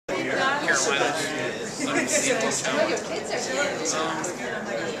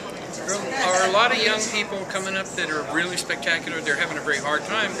There are a lot of young people coming up that are really spectacular. They're having a very hard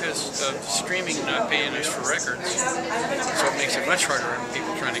time because of streaming not paying us for records. So it makes it much harder on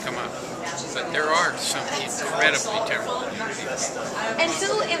people trying to come up. But there are some incredibly talented people. And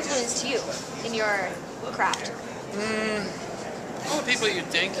who influenced you in your craft? All the people you'd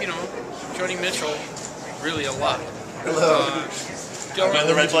think, you know, Joni Mitchell, really a lot. Hello. Am I in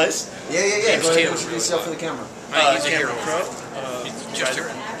the right place? Yeah. Go ahead and introduce yourself for the camera. He's a hero. He's just a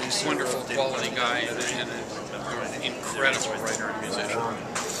wonderful quality guy and an incredible writer and musician.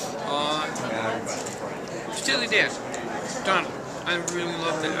 Steely Dan, Donald. I really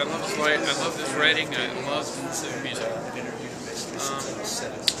love that. I love his writing. I love his writing. I love the music.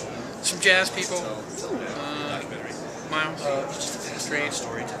 Some jazz people. Miles. Strange.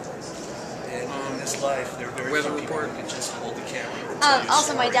 Weather report.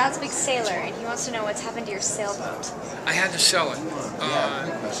 Also, my dad's a big sailor, and he wants to know what's happened to your sailboat. I had to sell it.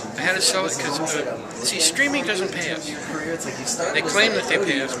 I had to sell it because, see, streaming doesn't pay us. They claim that they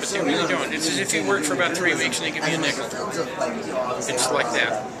pay us, but they really don't. It's as if you work for about 3 weeks and they give you a nickel. It's like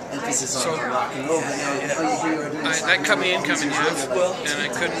that. So that cut my income in half, and I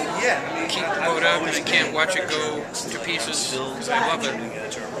couldn't keep the boat up, and I can't watch it go to pieces because I love it.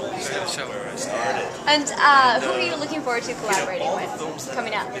 So I had to sell it. And who are you looking forward to collaborating with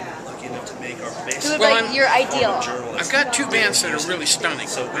coming up? Who would be your ideal? I've got 2 bands that are really stunning.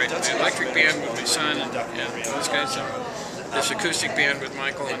 Right? The electric band with my son and those guys. This acoustic band with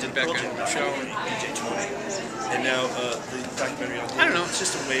Michael and Rebecca and Michelle. And now the documentary on I don't know. It's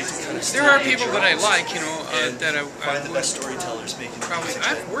just a way to kind of there are people that I like, you know, that I find the best storytellers making probably.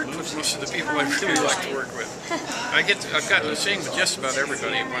 I've worked with most of the people I really like to work with. I've gotten to sing with just about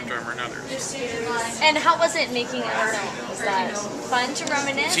everybody at one time or another. And how was it making a film? Was that fun to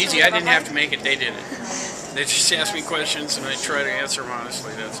reminisce? It's easy. I didn't have to make it. They did it. They just asked me questions and I try to answer them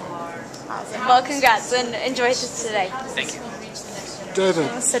honestly. That's all. Awesome. Well, congrats and enjoy this today. Thank you.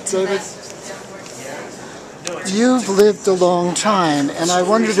 David, you've lived a long time, and I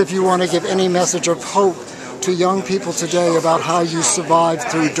wondered if you want to give any message of hope to young people today about how you survived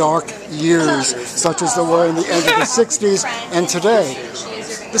through dark years, such as there were in the end of the 60s and today.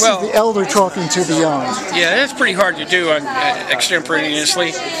 This is the elder talking to the young. Yeah, that's pretty hard to do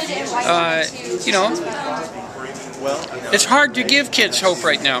extemporaneously. You know, it's hard to give kids hope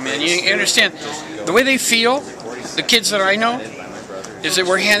right now, man. You understand, the way they feel, the kids that I know, is that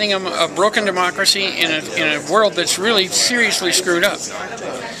we're handing them a broken democracy in a world that's really seriously screwed up.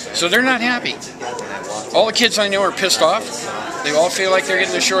 So they're not happy. All the kids I know are pissed off. They all feel like they're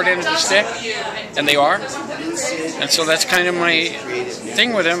getting the short end of the stick, and they are. And so that's kind of my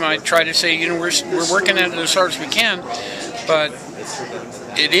thing with them. I try to say, you know, we're working at it as hard as we can, but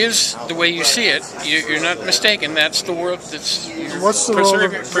it is the way you see it. You're not mistaken. That's the world that's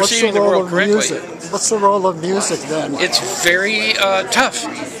perceiving the world correctly. What's the role of music then? It's very tough.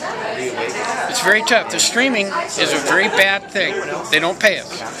 It's very tough. The streaming is a very bad thing. They don't pay us.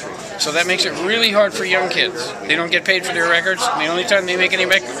 So that makes it really hard for young kids. They don't get paid for their records. The only time they make any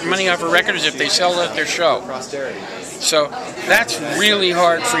money off a record is if they sell it at their show. So that's really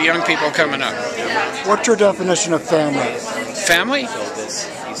hard for young people coming up. What's your definition of family? Family?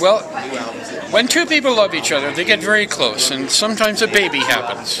 Well, when 2 people love each other, they get very close, and sometimes a baby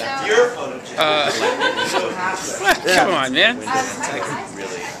happens. Come on, man.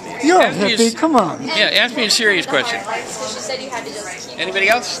 You're a hippie, come on. Yeah, ask me a serious question. Anybody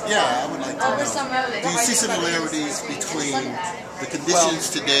else? Yeah, I would like to know. Do you see similarities between the conditions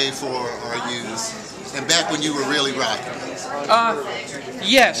today for our youth and back when you were really rocking?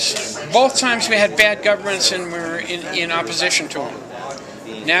 Yes. Both times we had bad governments and we were in opposition to them.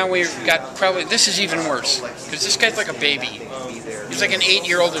 Now we've got probably, this is even worse, because this guy's like a baby. He's like an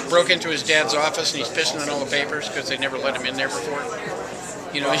 8-year-old that broke into his dad's office and he's pissing on all the papers because they never let him in there before.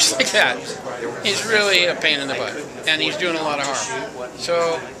 You know, he's like that. He's really a pain in the butt, and he's doing a lot of harm.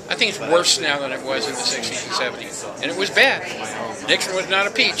 So I think it's worse now than it was in the 60s and 70s. And it was bad. Nixon was not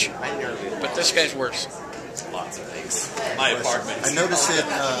a peach, but this guy's worse. Lots of things. My apartment. I noticed it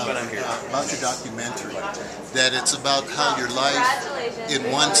about your documentary, that it's about how your life,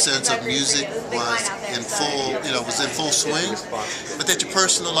 in one sense of music, was in full swing, but that your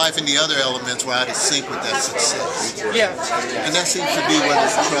personal life and the other elements were out of sync with that success. Yeah. And that seems to be what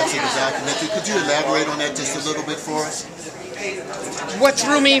is the crux of the documentary. Could you elaborate on that just a little bit for us? What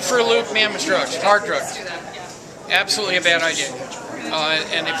threw me for a loop, man, was drugs, hard drugs. Absolutely a bad idea.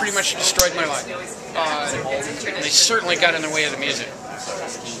 And they pretty much destroyed my life. And they certainly got in the way of the music.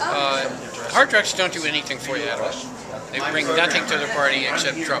 Hard drugs don't do anything for you at all. They bring nothing to the party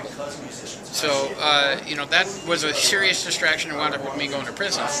except trouble. So, you know, that was a serious distraction and wound up with me going to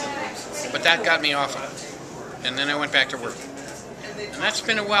prison. But that got me off of it. And then I went back to work. And that's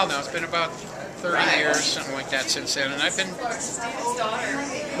been a while now. It's been about 30 years, something like that since then. And I've been,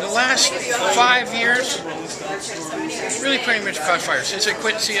 the last 5 years, really pretty much caught fire. Since I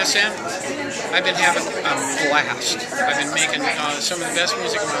quit CSN, I've been having a blast. I've been making some of the best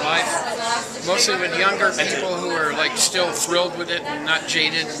music of my life, mostly with younger people who are like still thrilled with it and not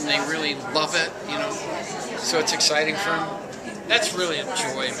jaded, and they really love it, you know. So it's exciting for them. That's really a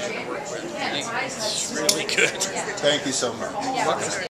joy, man, to work with. I think it's really good. Thank you so much. Welcome.